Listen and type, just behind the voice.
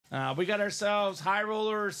We got ourselves High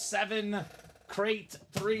Roller 7 crate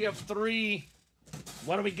 3 of 3.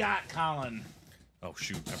 What do we got, Colin? Oh,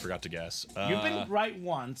 shoot. I forgot to guess. You've been right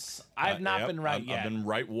once. I've not been right yet. I've been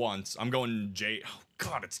right once. I'm going J... Oh,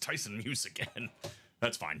 God, it's Tyson Muse again.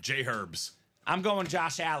 That's fine. J. Herbs. I'm going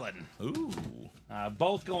Josh Allen. Ooh.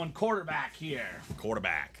 Both going quarterback here.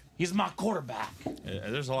 Quarterback. He's my quarterback.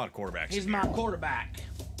 There's a lot of quarterbacks. He's my quarterback.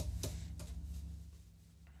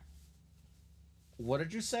 What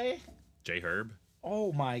did you say? J. Herb.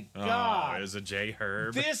 Oh my God! Oh, is it J.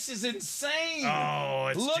 Herb? This is insane! Oh,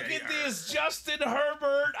 it's look J. at Herb. this Justin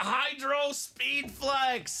Herbert Hydro Speed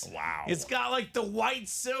Flex. Wow! It's got like the white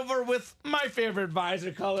silver with my favorite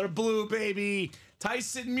visor color, blue, baby.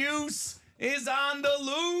 Tyson Muse is on the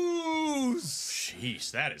loose.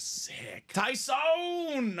 Jeez, that is sick.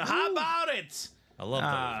 Tyson, how about it? I love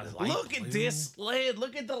the light Look blue. at this lid.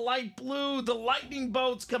 Look at the light blue. The lightning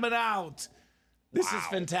bolts coming out. This is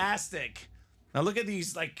fantastic. Now look at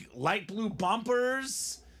these like light blue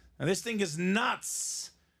bumpers. Now, this thing is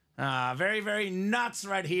nuts. Very, very nuts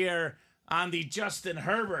right here on the Justin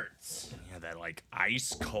Herbert. Yeah, that like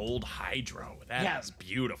ice cold hydro. That is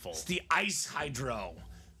beautiful. It's the ice hydro.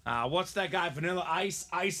 What's that guy? Vanilla Ice,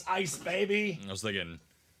 Ice, Ice, baby. I was thinking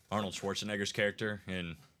Arnold Schwarzenegger's character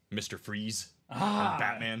in Mr. Freeze from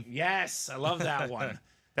Batman. Yes, I love that one.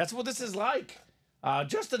 That's what this is like.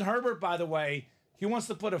 Justin Herbert, by the way, he wants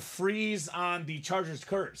to put a freeze on the Chargers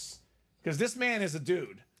curse. Because this man is a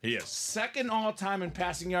dude. He is. Second all-time in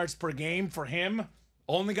passing yards per game for him.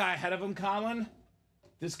 Only guy ahead of him, Colin.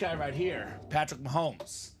 This guy right here, Patrick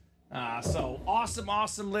Mahomes. So awesome,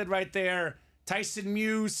 awesome lid right there. Tyson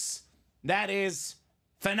Muse. That is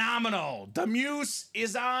phenomenal. The Muse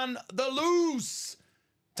is on the loose.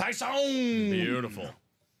 Tyson. Beautiful.